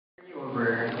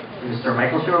Mr.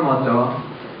 Michael Shimamoto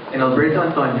and Alberto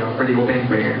Antonio for the opening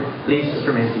prayer. Please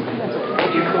remain seated.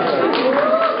 Thank you.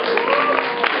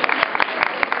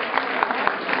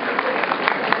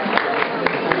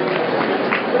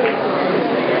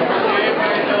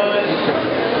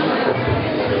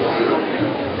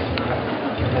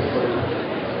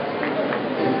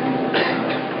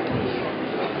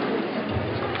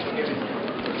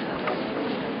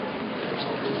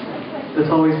 Let's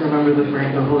always remember that we're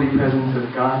in the holy presence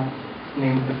of God, in the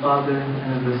name of the Father,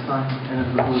 and of the Son, and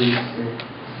of the Holy Spirit.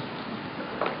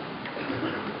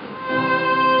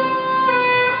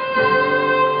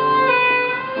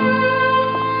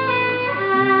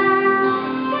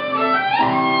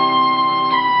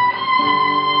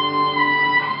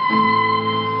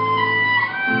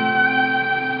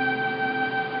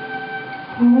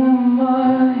 Oh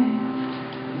my,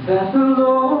 that the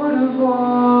Lord of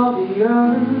all the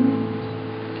earth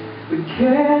would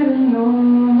care to know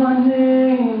my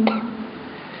name,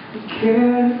 would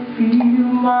care to feel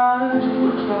my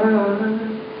heart.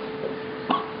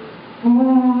 Oh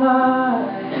my,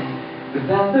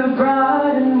 that the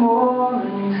bright and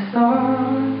morning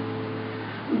star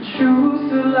would choose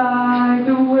to light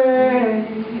the way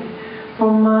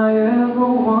for my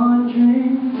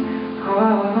ever-wandering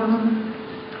heart.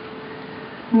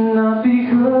 Not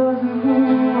because of who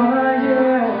I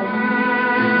am,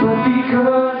 but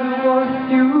because of what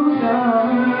you've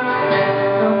done.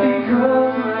 Not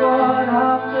because of what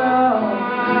I've done,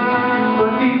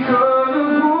 but because of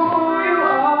who you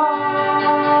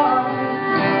are.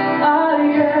 I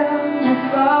am the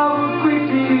flower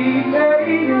quickly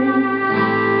fading,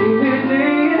 in the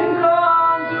day and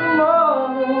gone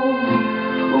tomorrow.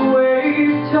 A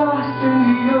wave tossed in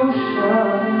the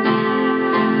ocean,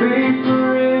 vapor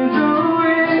in the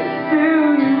wind, still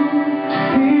you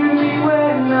hear me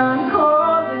when I'm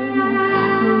calling.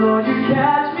 Lord, you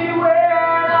catch me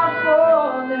when I'm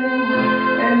falling,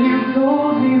 and you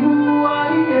told me who I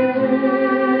am.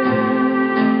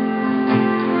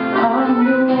 I'm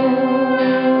yours.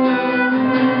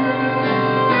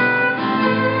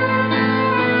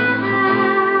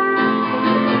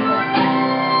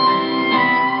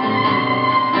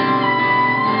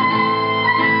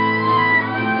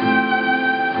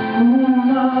 Oh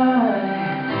my,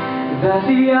 that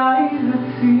the eyes that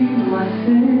see my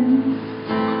sins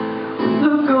would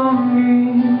look on me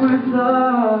with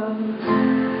love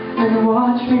and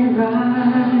watch me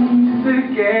rise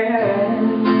again.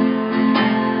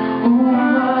 Oh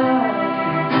my,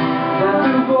 that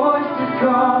the voice to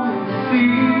come and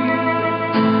see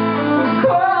would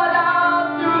call out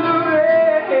through the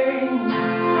rain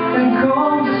and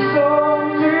calm the storm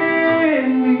in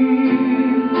me.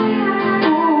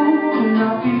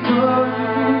 Not because of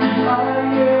who I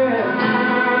am,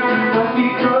 but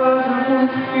because of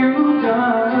what you've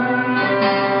done.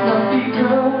 Not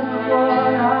because of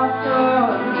what I've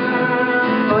done,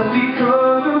 but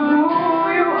because of who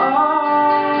you are.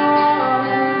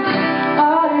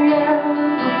 I am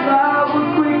the flower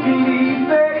quickly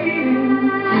fading,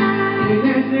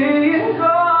 here today and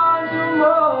gone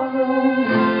tomorrow.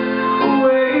 A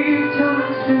wave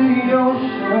tossed in the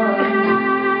ocean,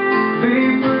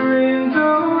 vapor in the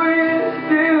wind,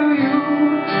 still you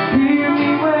hear me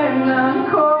when I'm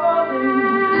calling.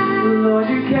 Lord,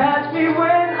 you catch me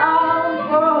when I'm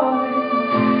falling,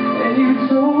 and you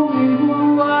told me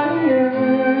who I am.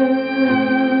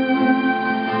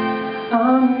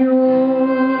 I'm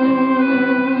yours.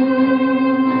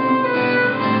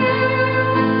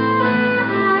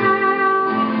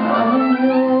 I'm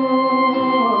yours.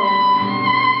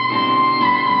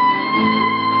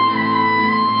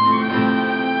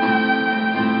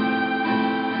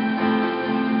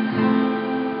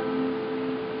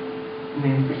 In the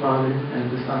name of the Father, and of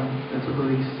the Son, and of the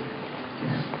Holy Spirit.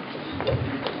 Amen.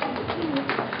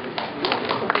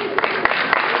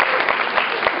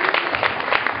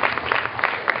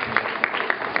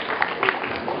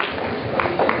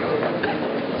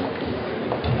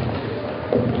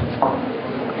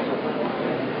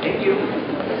 Thank you.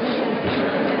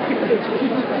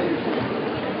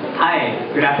 Hi,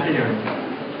 good afternoon.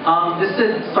 Just to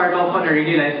start off on a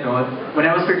really light note, when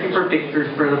I was searching for pictures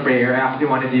for the prayer, I actually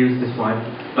wanted to use this one,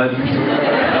 but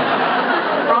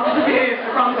promise to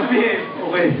behave.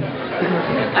 Okay.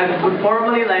 I would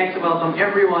formally like to welcome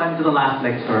everyone to the last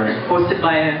lecture, hosted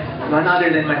by none other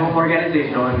than my home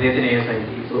organization, the Ateneo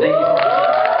Psyche. So thank you so much.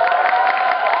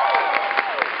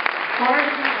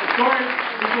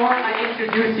 Before I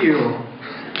introduce you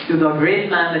to the great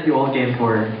man that you all came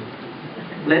for,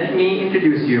 let me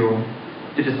introduce you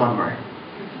to just one more.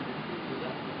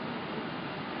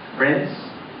 Friends,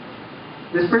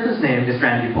 this person's name is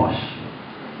Randy Bosch.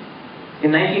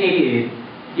 In 1988,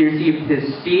 he received his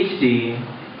PhD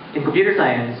in computer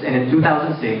science, and in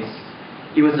 2006,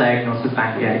 he was diagnosed with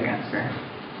pancreatic cancer.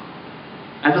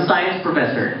 As a science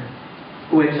professor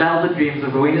who had childhood dreams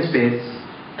of going to space,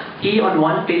 he, on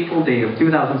one fateful day of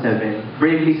 2007,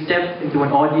 bravely stepped into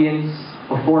an audience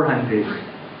of 400.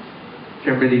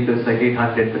 Remember, it's like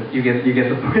 800, but you get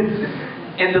the point.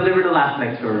 And delivered a last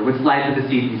lecture with slides of the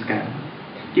CT scan.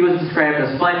 He was described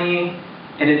as funny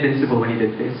and invincible when he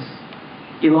did this.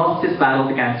 He lost his battle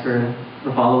to cancer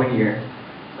the following year,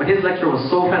 but his lecture was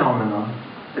so phenomenal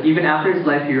that even after his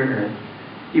life here on Earth,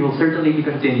 he will certainly be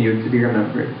continued to be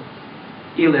remembered.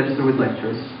 He lives through his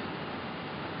lectures.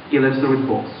 He lives through his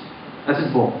books. That's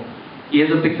his book. He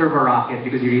has a picture of a rocket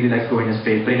because he really likes going to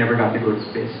space, but he never got to go to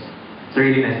space. It's a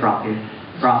really nice rocket.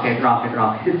 Rocket, rocket,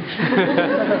 rocket.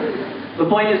 The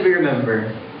point is, we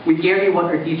remember. We carry what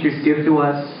our teachers give to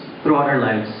us throughout our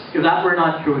lives. If that were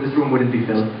not true, this room wouldn't be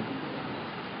filled.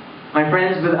 My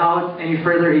friends, without any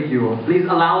further ado, please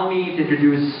allow me to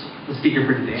introduce the speaker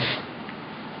for today.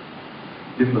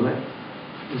 Dimbalat.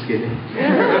 Just kidding.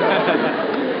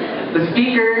 The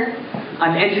speaker,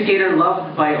 an educator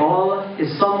loved by all,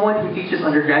 is someone who teaches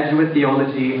undergraduate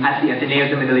theology at the Ateneo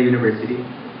Psyche University.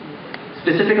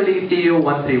 Specifically, Theo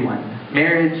 131,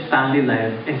 Marriage, Family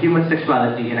Life, and Human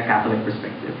Sexuality in a Catholic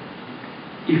Perspective.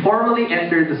 He formally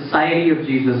entered the Society of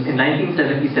Jesus in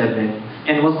 1977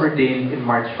 and was ordained in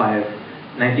March 5,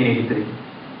 1983.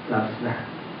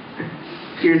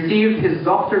 He received his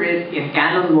doctorate in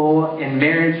canon law and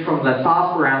marriage from the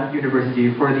top-ranked university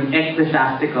for the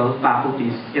ecclesiastical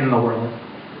faculties in the world,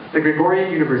 the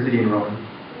Gregorian University in Rome.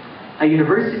 A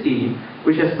university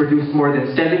which has produced more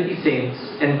than 70 saints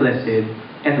and blessed,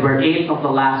 and where 8 of the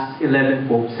last 11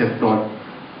 popes have taught.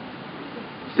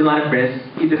 Still not impressed,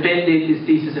 he defended his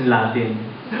thesis in Latin.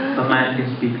 The man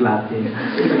can speak Latin.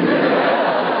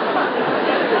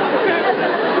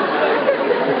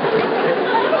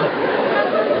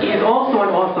 He is also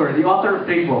an author, the author of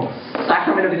 3 books,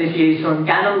 Sacrament of Initiation,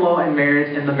 Canon Law and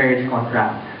Marriage, and the Marriage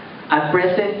Contract. At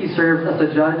present, he serves as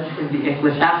a judge in the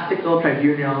ecclesiastical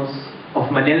tribunals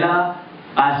of Manila,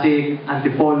 Pasig,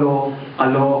 Antipolo,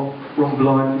 Alo,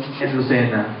 Romblon, and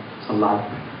Lucena. It's a lot.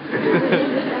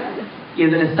 He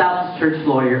is an established church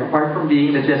lawyer, apart from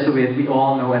being the Jesuit we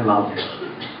all know and love.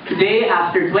 Today,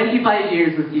 after 25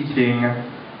 years of teaching,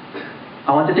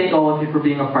 I want to thank all of you for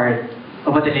being a part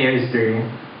of Ateneo history,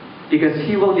 because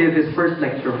he will give his first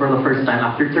lecture for the first time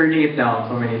after turning it down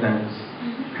so many times.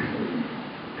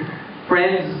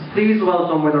 Friends, please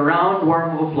welcome with a round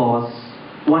warm of applause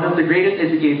one of the greatest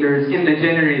educators in the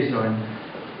generation,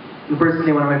 and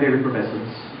personally one of my favorite professors,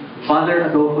 Father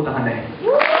Adolfo Dacanay.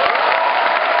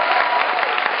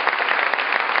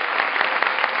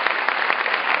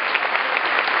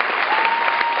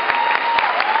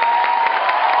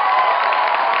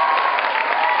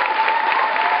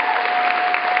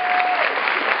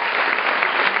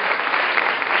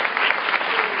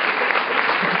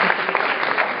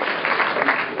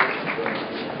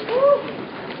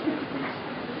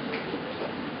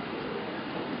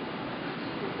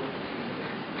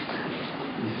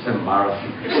 It's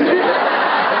embarrassing.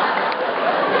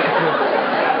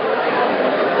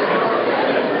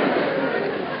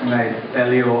 And I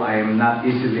tell you, I am not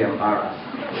easily embarrassed.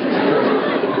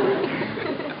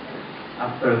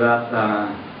 After that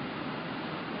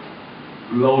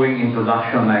glowing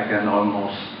introduction, I can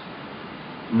almost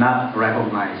not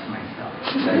recognize myself.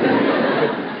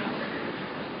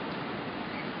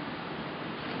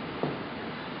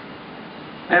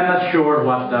 I'm not sure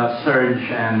what Serge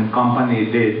and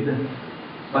company did,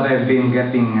 but I've been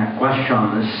getting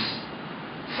questions,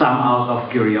 some out of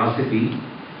curiosity,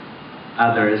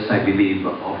 others, I believe,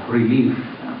 of relief.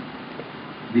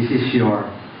 This is your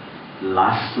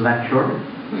last lecture?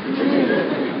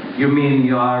 You mean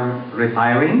you are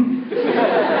retiring?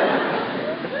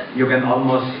 You can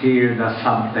almost hear the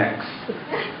subtext.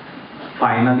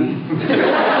 Finally?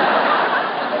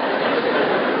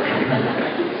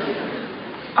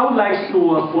 I would like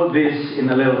to put this in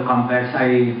a little context.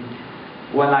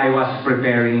 When I was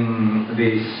preparing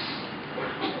this,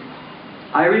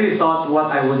 I really thought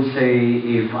what I would say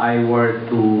if I were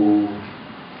to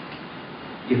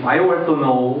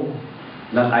know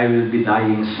that I will be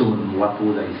dying soon, what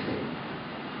would I say?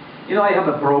 You know, I have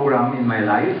a program in my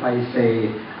life. I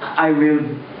say I will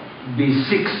be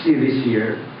 60 this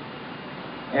year,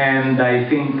 and I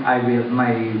think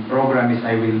my program is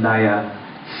I will die at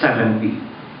 70.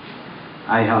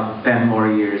 I have 10 more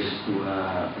years to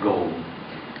go.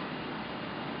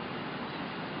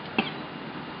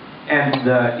 And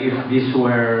if this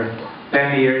were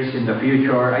 10 years in the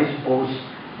future, I suppose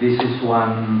this is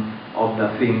one of the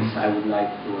things I would like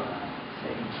to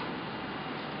say.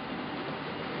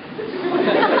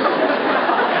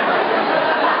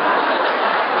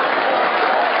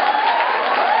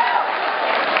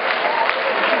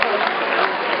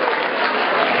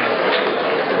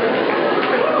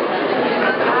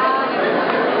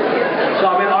 So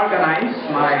I will organize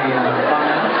my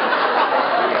comments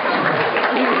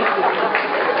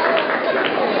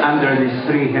under these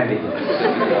three headings.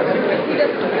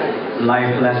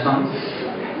 Life lessons,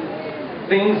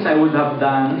 things I would have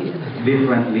done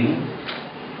differently,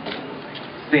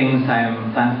 things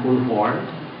I'm thankful for,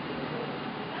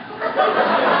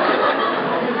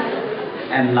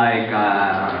 and like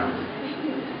a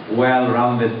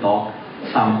well-rounded talk,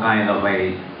 some kind of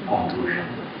a conclusion.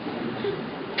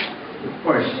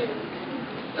 First,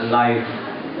 life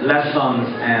lessons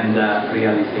and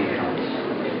realizations.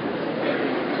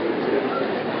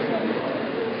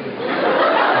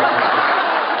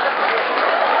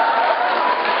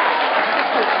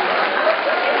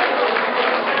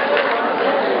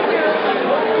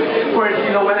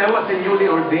 When I was a newly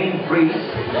ordained priest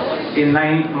in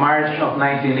March of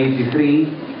 1983,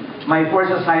 my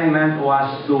first assignment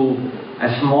was to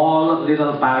a small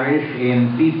little parish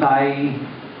in Titay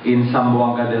in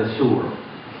Zamboanga del Sur,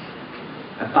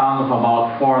 a town of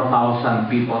about 4,000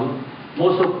 people,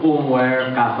 most of whom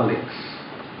were Catholics.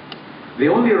 The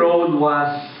only road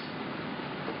was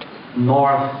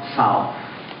north-south,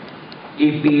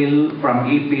 from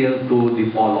Ipil to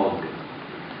Dipolog.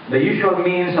 The usual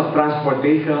means of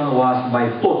transportation was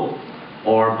by foot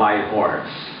or by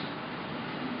horse.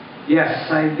 Yes,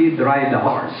 I did ride a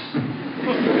horse,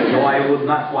 though I would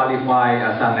not qualify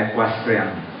as an equestrian.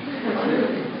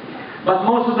 But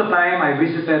most of the time I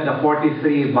visited the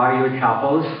 43 barrio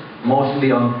chapels,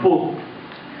 mostly on foot.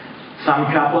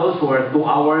 Some chapels were 2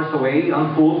 hours away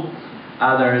on foot,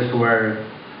 others were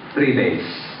 3 days.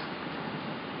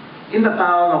 In the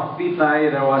town of Titay,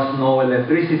 there was no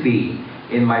electricity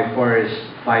in my first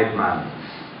 5 months.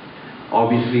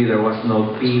 Obviously, there was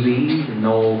no TV,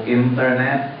 no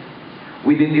internet.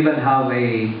 We didn't even have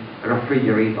a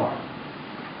refrigerator.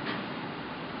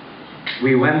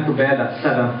 We went to bed at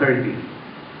 7:30.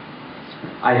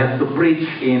 I had to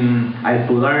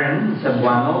learn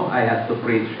Cebuano. I had to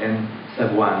preach in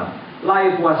Cebuano.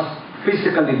 Life was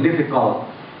physically difficult.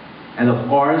 And of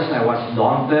course, I was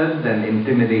daunted and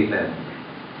intimidated.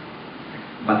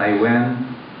 But I went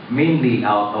mainly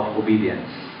out of obedience.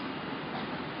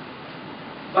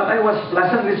 But I was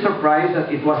pleasantly surprised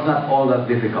that it was not all that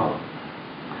difficult.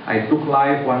 I took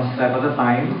life one step at a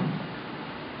time.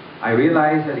 I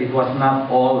realized that it was not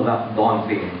all that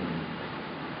daunting.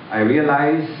 I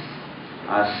realized,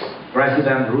 as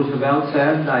President Roosevelt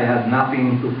said, I had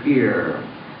nothing to fear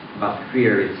but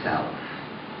fear itself.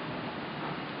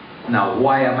 Now,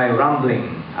 why am I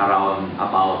rambling around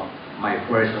about my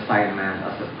first assignment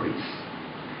as a priest?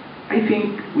 I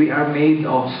think we are made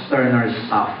of sterner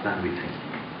stuff than we think.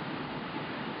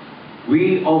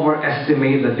 We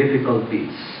overestimate the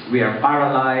difficulties. We are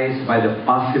paralyzed by the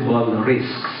possible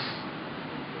risks.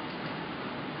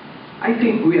 I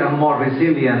think we are more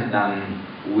resilient than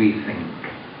we think.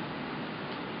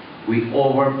 We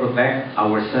overprotect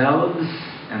ourselves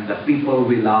and the people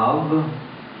we love,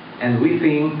 and we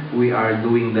think we are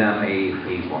doing them a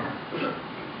favor.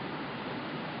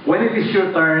 When it is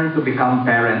your turn to become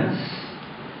parents,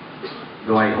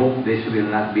 though I hope this will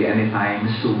not be anytime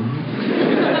soon,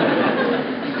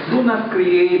 do not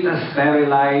create a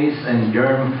sterilized and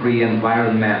germ-free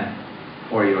environment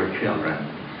for your children.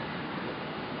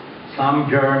 Some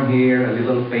germ here, a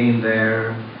little pain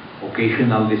there,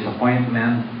 occasional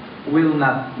disappointment will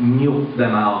not nuke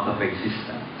them out of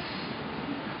existence.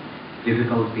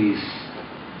 Difficulties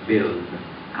build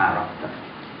character.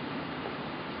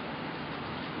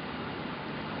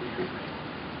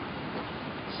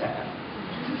 Second.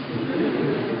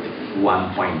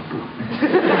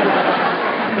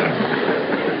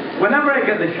 1.2. Whenever I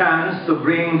get the chance to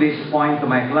bring this point to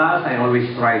my class, I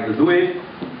always try to do it,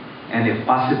 and if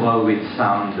possible, with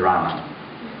some drama.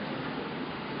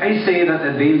 I say that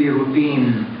a daily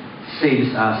routine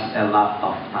saves us a lot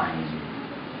of time.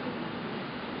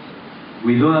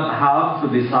 We do not have to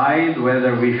decide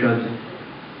whether we should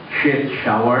shave,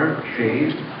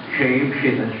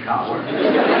 shit, and shower.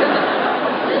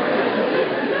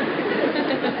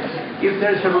 If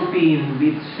there's a routine,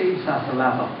 it saves us a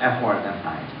lot of effort and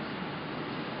time.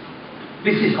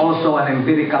 This is also an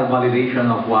empirical validation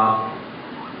of what,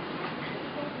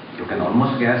 you can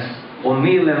almost guess,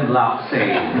 O'Neill and Black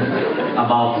say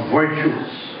about virtues.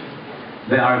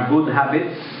 There are good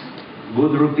habits,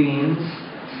 good routines,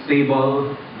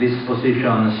 stable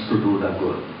dispositions to do the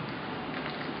good.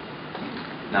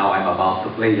 Now I'm about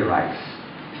to plagiarize.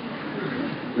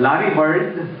 Larry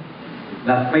Bird,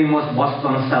 that famous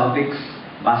Boston Celtics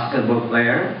basketball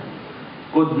player,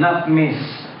 could not miss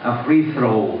a free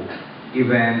throw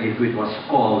even if it was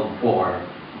called for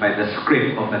by the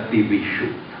script of a TV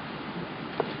shoot.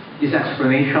 His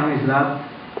explanation is that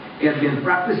he had been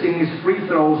practicing his free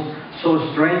throws so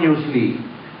strenuously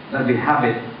that the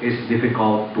habit is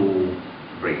difficult to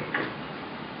break.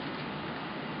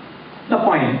 The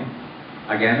point,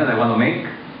 again, that I want to make,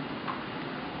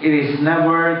 it is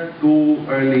never too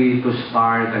early to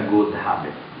start a good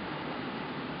habit.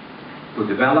 To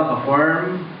develop a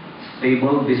firm,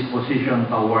 stable disposition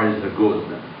towards the good,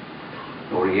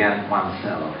 to orient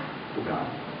oneself to God.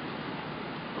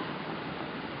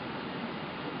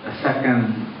 The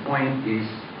second point is,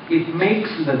 it makes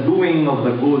the doing of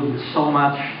the good so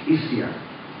much easier.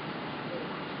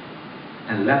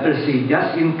 And letter C,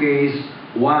 just in case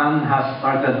one has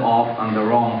started off on the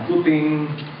wrong footing,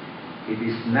 it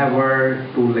is never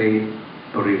too late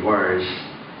to reverse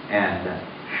and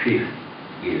shift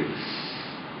gears.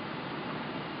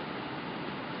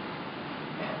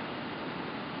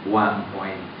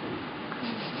 1.3.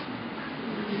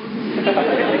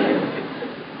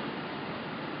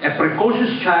 A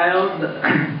precocious child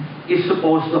is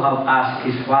supposed to have asked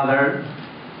his father,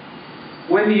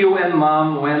 "When you and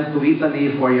Mom went to Italy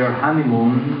for your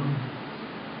honeymoon,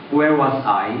 where was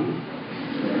I?"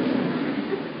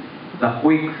 The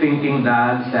quick-thinking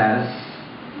dad says,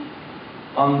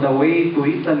 "On the way to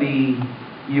Italy,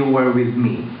 you were with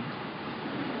me,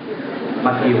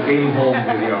 but you came home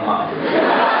with your mom."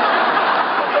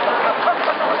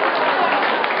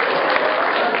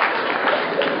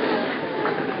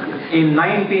 In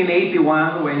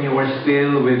 1981, when you were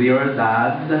still with your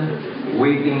dad,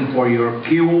 waiting for your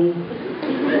cue,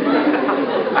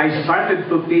 I started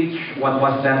to teach what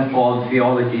was then called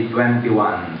Theology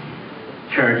 21,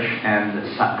 Church and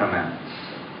Sacraments.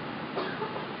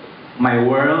 My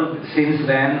world since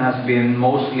then has been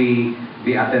mostly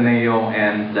the Ateneo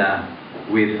and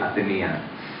with Ateneans.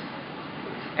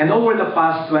 And over the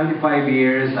past 25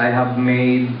 years, I have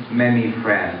made many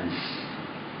friends.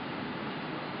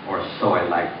 Or so I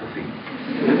like to think.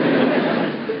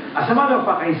 As a matter of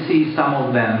fact, I see some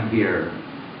of them here.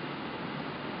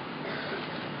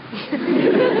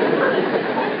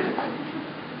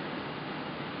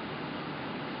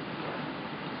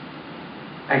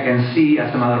 I can see,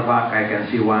 as a matter of fact, I can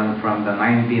see one from the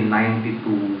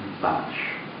 1992 batch.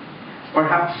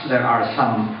 Perhaps there are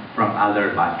some from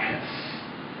other batches.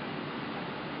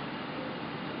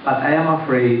 But I am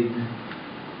afraid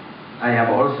I have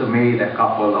also made a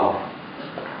couple of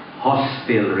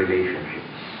hostile relationships.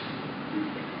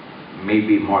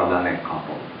 Maybe more than a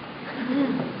couple.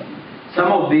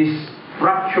 Some of these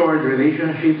fractured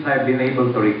relationships I've been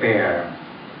able to repair.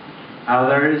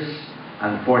 Others,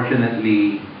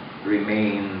 unfortunately,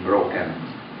 remain broken.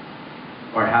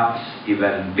 Perhaps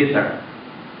even bitter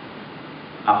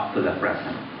up to the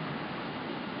present.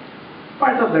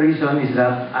 Part of the reason is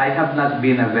that I have not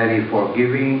been a very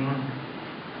forgiving,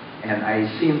 and I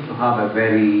seem to have a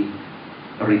very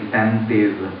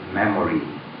retentive memory,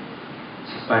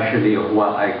 especially of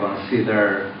what I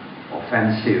consider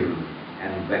offensive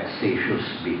and vexatious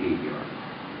behavior.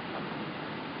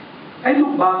 I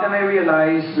look back and I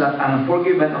realize that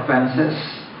unforgiven offenses,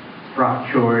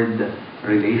 fractured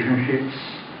relationships,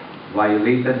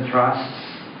 violated trusts,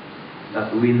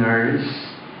 that winners,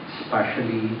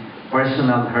 especially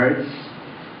personal hurts,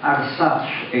 are such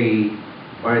a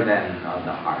burden on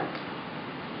the heart.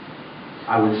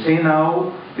 I would say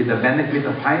now, with the benefit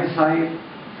of hindsight,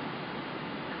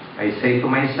 I say to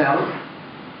myself,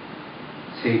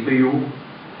 say to you,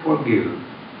 forgive,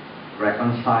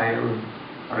 reconcile,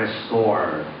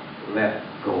 restore, let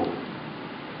go.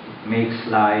 It makes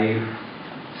life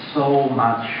so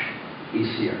much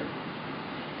easier.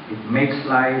 It makes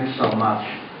life so much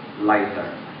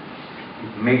lighter.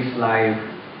 It makes life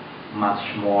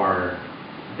much more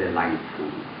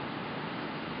delightful.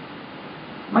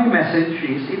 My message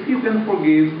is, if you can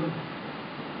forgive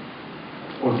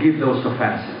those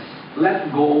offenses.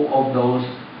 Let go of those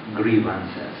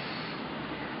grievances.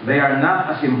 They are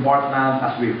not as important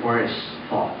as we first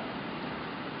thought.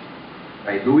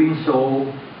 By doing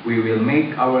so, we will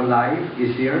make our life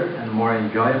easier and more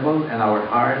enjoyable, and our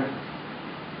heart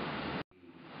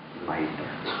lighter.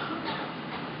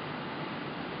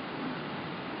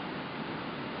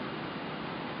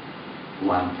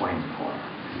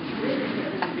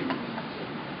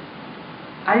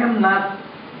 I am not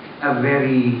a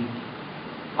very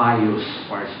pious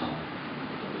person,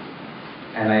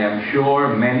 and I am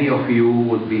sure many of you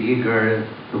would be eager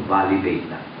to validate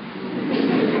that.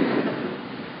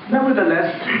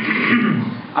 Nevertheless,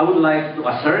 I would like to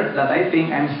assert that I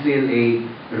think I'm still a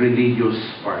religious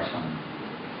person.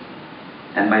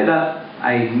 And by that,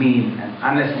 I mean, and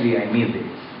honestly I mean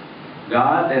this,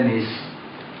 God and His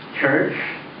church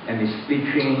and His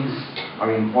teachings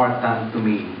are important to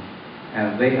me,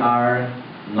 and they are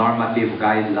normative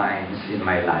guidelines in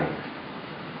my life.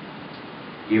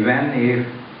 Even if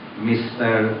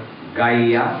Mr.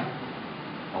 Gaia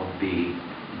of the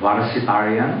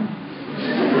Varsitarian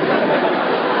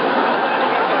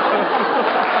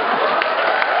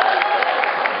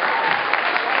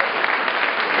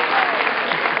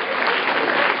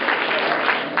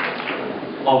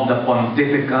of the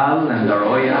Pontifical and the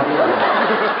Royal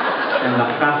and the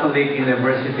Catholic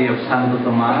University of Santo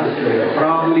Tomas will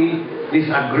probably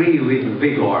disagree with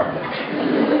vigor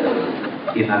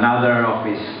in another of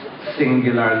his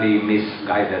singularly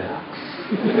misguided acts.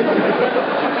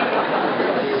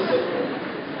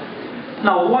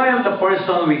 Now, while the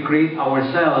person we create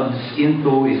ourselves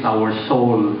into is our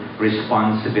sole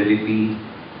responsibility,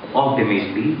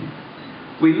 ultimately,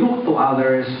 we look to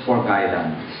others for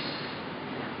guidance.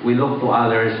 We look to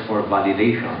others for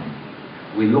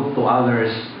validation. We look to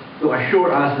others to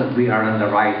assure us that we are on the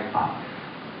right path.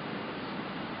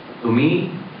 To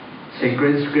me,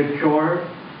 sacred scripture,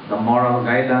 the moral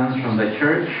guidance from the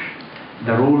church,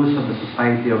 the rules of the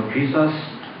Society of Jesus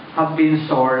have been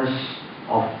source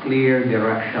of clear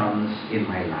directions in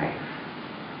my life.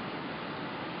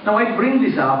 Now, I bring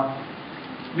this up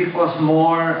because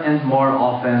more and more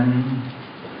often,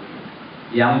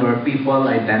 younger people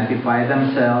identify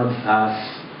themselves as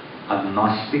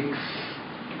agnostics,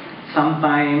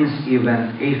 sometimes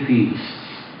even atheists,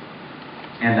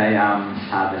 and I am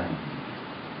saddened,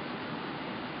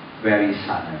 very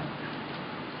saddened.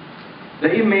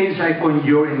 The image I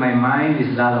conjure in my mind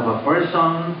is that of a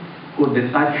person who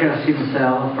detaches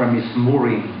himself from his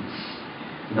moorings,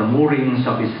 the moorings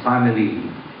of his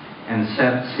family, and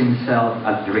sets himself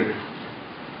adrift,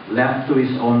 left to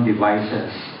his own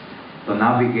devices, to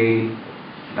navigate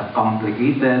the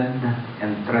complicated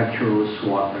and treacherous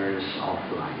waters of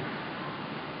life.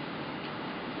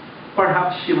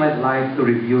 Perhaps you might like to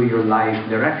review your life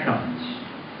directions.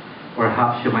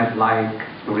 Perhaps you might like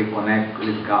to reconnect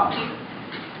with God.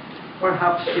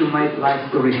 Perhaps you might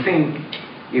like to rethink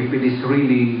if it is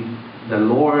really the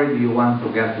Lord you want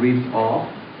to get rid of,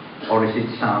 or is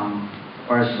it some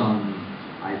person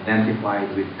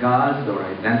identified with God or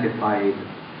identified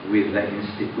with the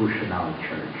institutional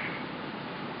church.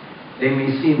 They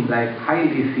may seem like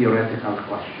highly theoretical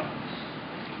questions.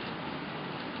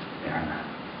 They are not.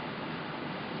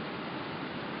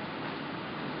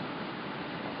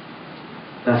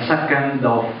 The second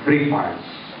of three parts.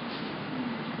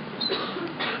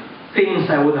 Things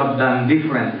I would have done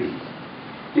differently.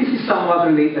 This is somewhat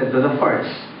related to the first.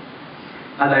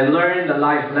 As I learned the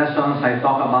life lessons I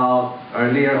talked about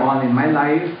earlier on in my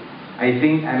life, I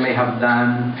think I may have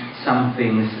done some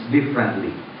things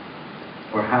differently.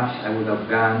 Perhaps I would have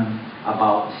gone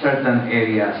about certain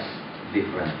areas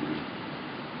differently.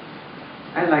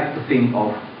 I like to think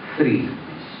of three.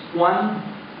 One,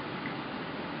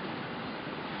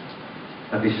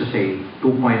 that is to say,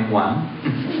 2.1.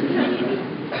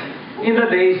 In the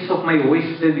days of my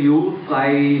wasted youth,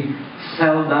 I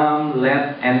seldom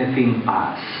let anything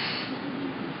pass.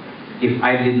 If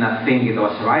I did not think it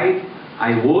was right,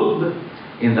 I would,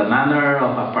 in the manner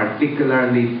of a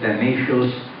particularly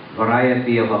tenacious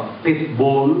variety of a pit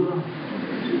bull,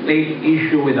 take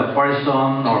issue with the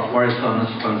person or persons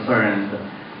concerned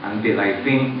until I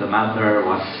think the matter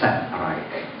was set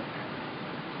right.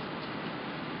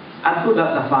 Add to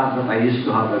that the fact that I used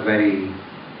to have a very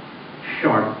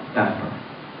short temper.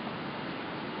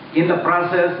 In the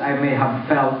process, I may have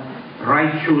felt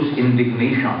righteous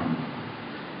indignation,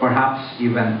 perhaps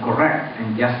even correct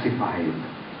and justified.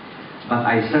 But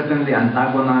I certainly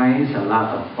antagonize a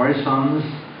lot of persons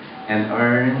and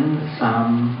earn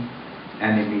some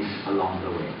enemies along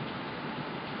the way.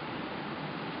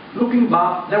 Looking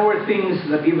back, there were things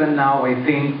that even now I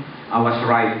think I was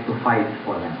right to fight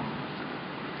for them.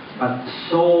 But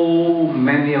so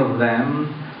many of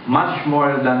them, much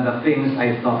more than the things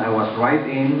I thought I was right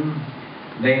in,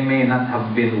 they may not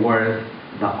have been worth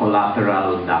the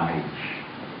collateral damage.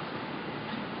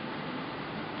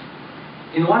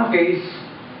 In one case,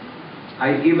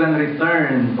 I even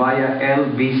returned via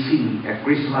LBC a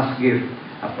Christmas gift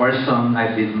a person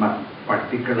I did not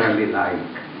particularly like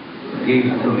gave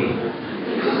to me.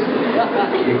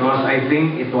 Because I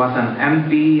think it was an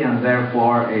empty and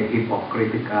therefore a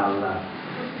hypocritical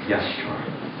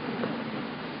gesture.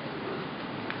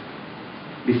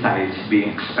 Besides being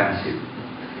expensive.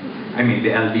 I mean the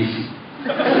LBC.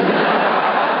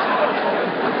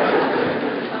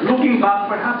 Looking back,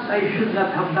 perhaps I should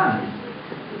not have done it.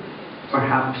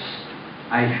 Perhaps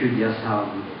I should just have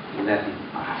let it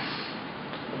pass.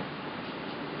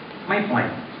 My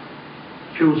point,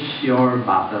 choose your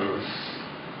battles.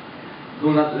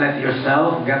 Do not let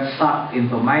yourself get sucked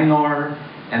into minor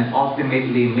and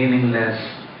ultimately meaningless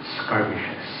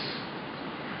skirmishes.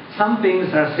 Some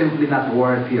things are simply not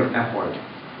worth your effort,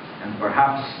 and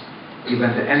perhaps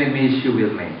even the enemies you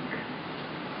will make.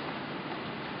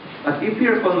 But if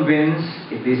you're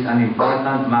convinced it is an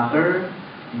important matter,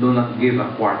 do not give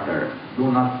a quarter.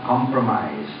 Do not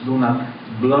compromise. Do not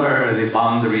blur the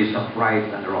boundaries of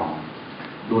right and wrong.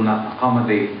 Do not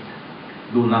accommodate.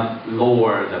 Do not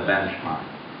lower the benchmark.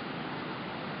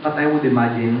 But I would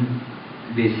imagine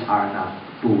these are not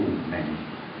too many.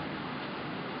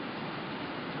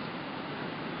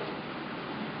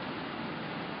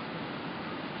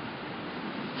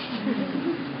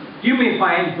 You may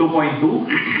find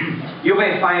 2.2, you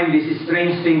may find this is a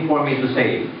strange thing for me to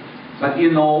say, but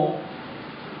you know,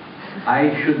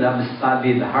 I should have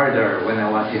studied harder when I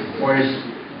was in first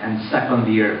and second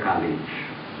year college.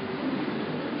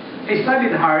 I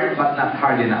studied hard, but not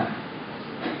hard enough.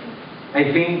 I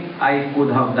think I could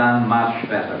have done much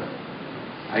better.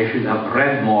 I should have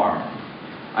read more.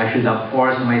 I should have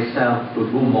forced myself to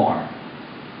do more.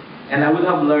 And I would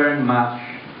have learned much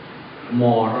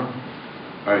more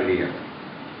earlier.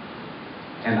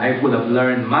 And I could have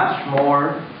learned much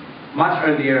more, much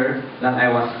earlier than I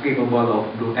was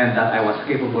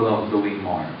capable of doing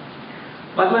more.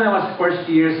 But when I was first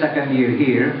year, second year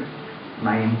here,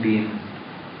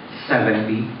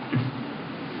 1970,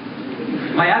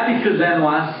 my attitude then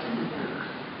was,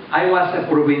 I was a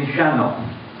provinciano,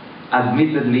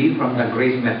 admittedly from the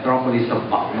great metropolis of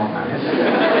Bacnoan,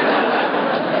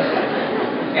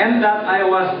 and that I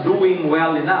was doing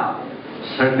well enough.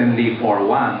 Certainly for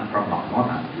one from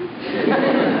Bacnoan.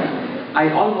 I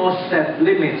almost set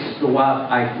limits to what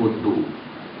I could do.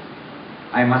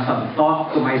 I must have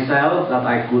thought to myself that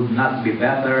I could not be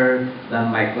better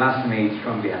than my classmates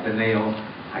from the Ateneo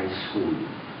High School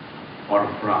or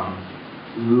from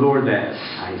Lourdes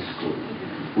High School,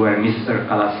 where Mr.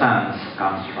 Calasans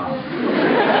comes from.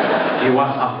 He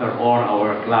was, after all,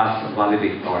 our class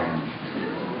valedictorian.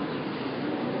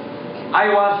 I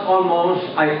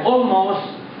almost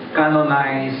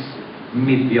canonized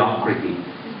mediocrity.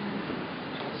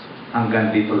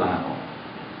 Hanggang dito lang ako.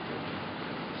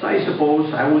 So I suppose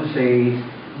I would say,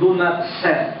 do not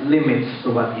set limits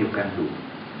to what you can do.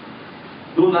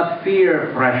 Do not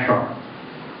fear pressure.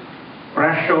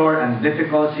 Pressure and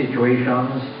difficult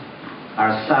situations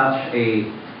are such a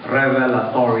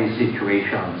revelatory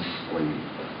situations for you.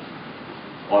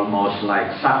 Almost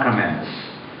like sacraments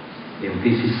in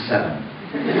Thesis 7.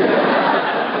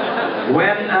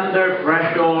 When under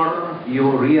pressure,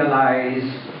 you realize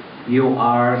you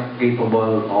are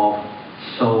capable of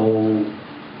so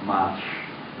much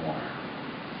more.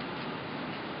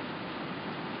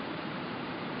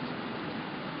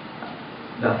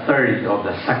 The third of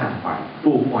the second part,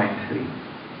 2.3.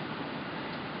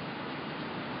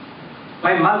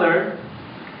 My mother,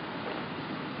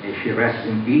 may she rest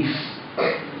in peace,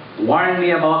 warned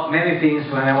me about many things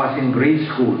when I was in grade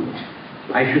school.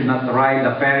 I should not ride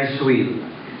the Ferris wheel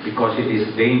because it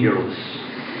is dangerous.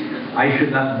 I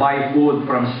should not buy food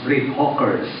from street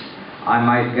hawkers. I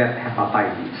might get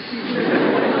hepatitis.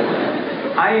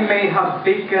 I may have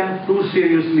taken too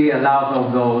seriously a lot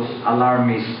of those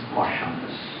alarmist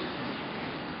cautions.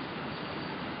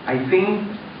 I think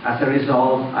as a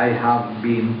result, I have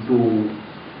been too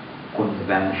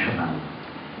conventional,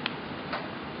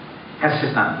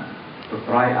 hesitant to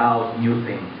try out new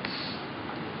things.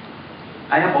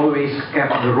 I have always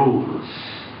kept the rules.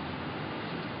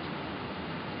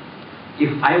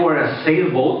 If I were a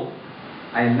sailboat,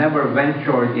 I never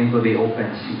ventured into the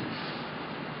open seas.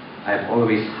 I've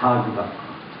always hugged the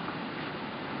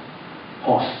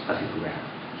coast, as it were.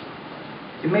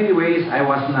 In many ways, I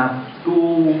was not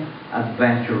too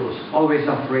adventurous, always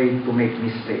afraid to make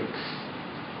mistakes.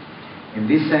 In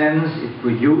this sense, it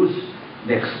produced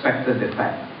the expected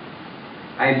effect.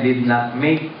 I did not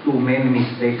make too many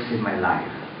mistakes in my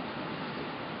life,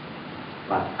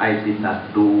 but I did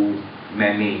not do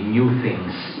many new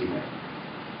things either.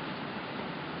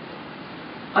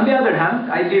 On the other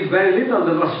hand, I did very little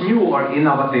that was new or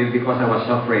innovative because I was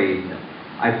afraid.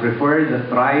 I preferred the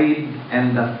tried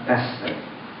and the tested.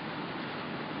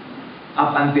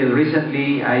 Up until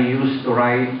recently, I used to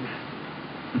write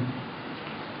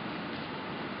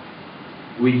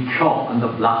with chalk on the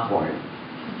blackboard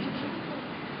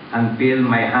until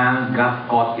my hand got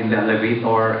caught in the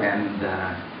elevator and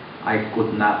I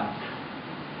could not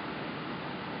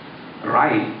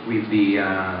write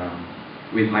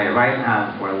with my right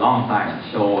hand for a long time.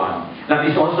 So that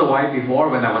is also why before,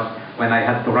 when I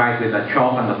had to write with the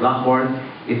chalk on the blackboard,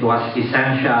 it was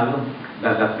essential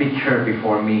that the picture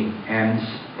before me ends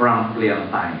promptly on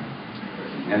time.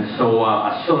 And so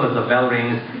as soon as the bell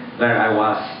rings, there I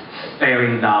was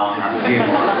staring down at the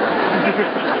keyboard.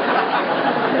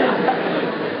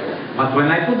 But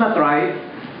when I could not write,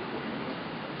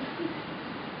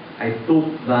 I took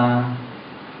the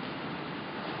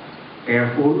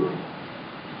careful,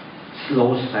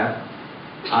 slow step.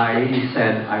 I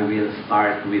said I will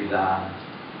start with the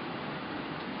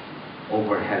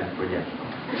overhead projector.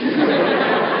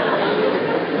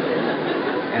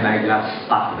 And I got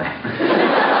stuck there.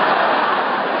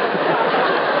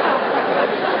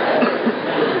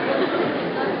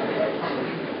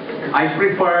 I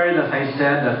preferred, as I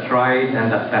said, the tried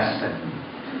and the tested.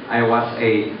 I was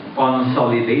a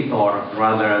consolidator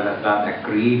rather than a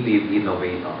creative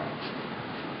innovator.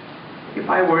 If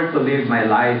I were to live my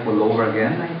life all over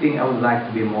again, I think I would like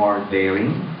to be more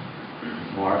daring,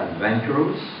 more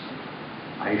adventurous.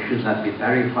 I should not be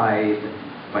terrified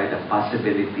by the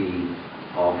possibility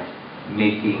of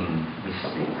making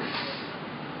mistakes.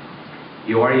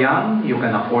 You are young, you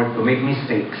can afford to make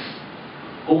mistakes.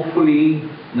 Hopefully,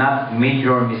 not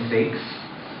major mistakes,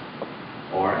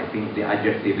 or I think the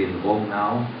adjective in vogue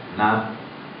now, not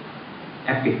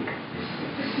epic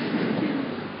mistakes.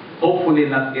 Hopefully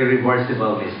not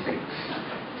irreversible mistakes.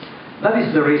 That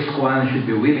is the risk one should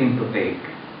be willing to take.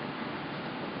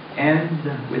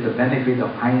 And with the benefit of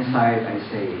hindsight, I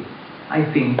say, I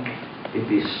think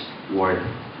it is worth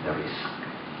the risk.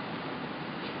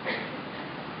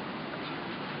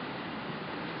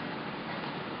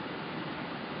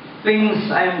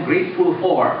 Things I am grateful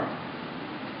for.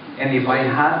 And if I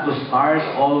had to start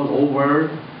all over,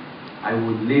 I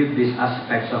would live these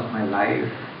aspects of my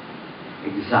life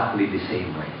exactly the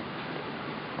same way.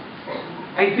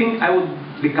 I think I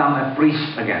would become a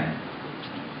priest again.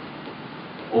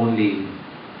 Only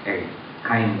a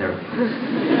kinder priest.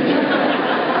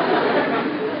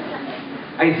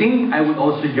 I think I would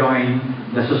also join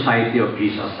the Society of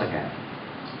Jesus again.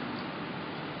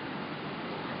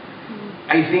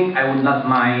 I think I would not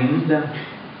mind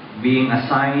being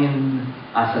assigned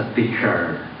as a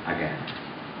teacher again.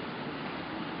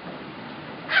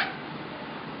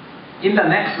 In the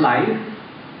next life,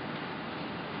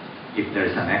 if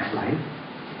there's a next life,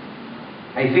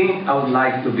 I think I would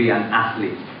like to be an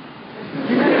athlete.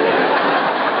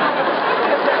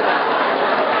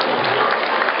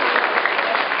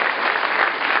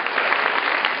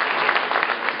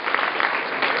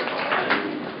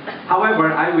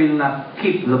 However, I will not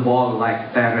kick the ball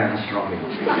like Terence Romeo.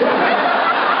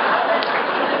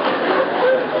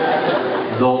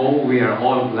 Though we are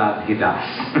all glad he does.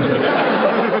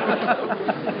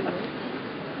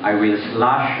 I will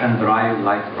slash and drive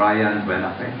like Ryan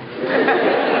Buenafe.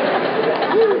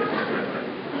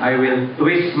 I will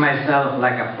twist myself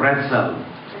like a pretzel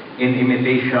in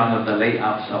imitation of the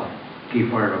layups of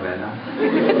Kiefer Ravena.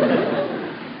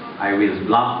 I will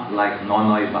block like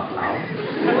Nonoy Baclao.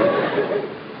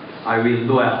 I will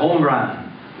do a home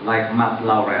run like Matt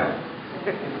Laurel,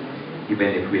 even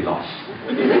if we lost.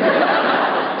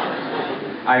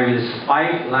 I will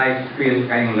spike like Phil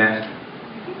Kainglet.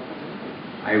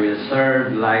 I will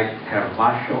serve like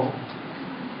Herbacio.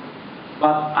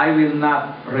 But I will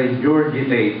not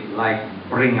regurgitate like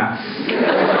Bringas.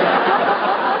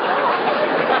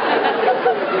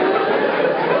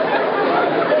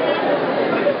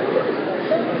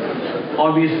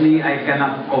 Obviously, I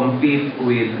cannot compete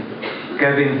with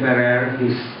Kevin Ferrer.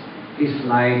 He's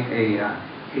like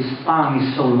his tongue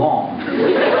is so long.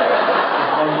 It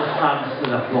almost comes to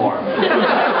the floor.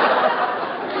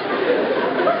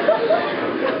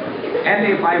 And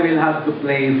if I will have to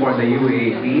play for the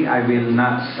UAP, I will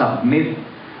not submit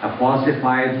a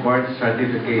falsified birth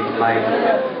certificate like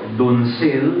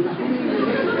Dunsil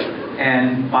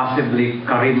and possibly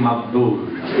Karim Abdul.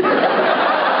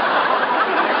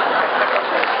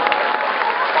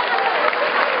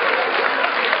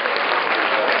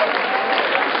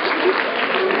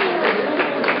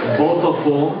 Both of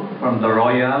whom from the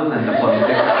royal and the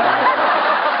pontifical.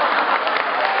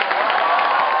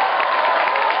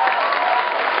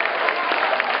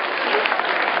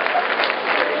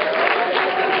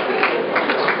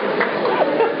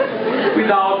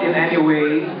 Without in any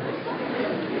way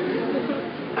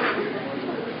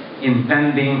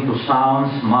intending to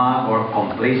sound smug or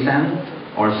complacent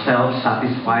or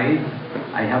self-satisfied,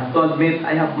 I have to admit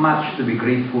I have much to be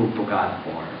grateful to God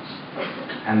for.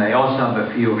 And I also have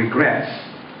a few regrets.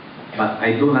 But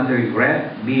I do not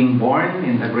regret being born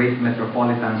in the great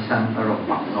metropolitan center of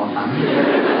Bacnotan.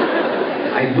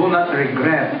 I do not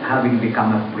regret having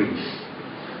become a priest.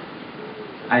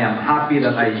 I am happy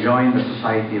that I joined the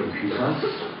Society of Jesus.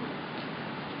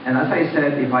 And as I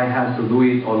said, if I had to do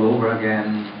it all over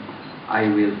again, I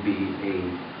will be a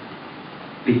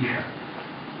teacher.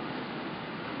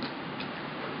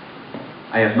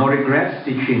 I have no regrets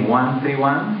teaching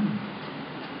 131.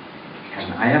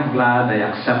 And I am glad I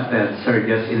accepted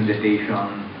Sergio's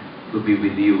invitation to be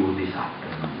with you this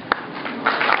afternoon.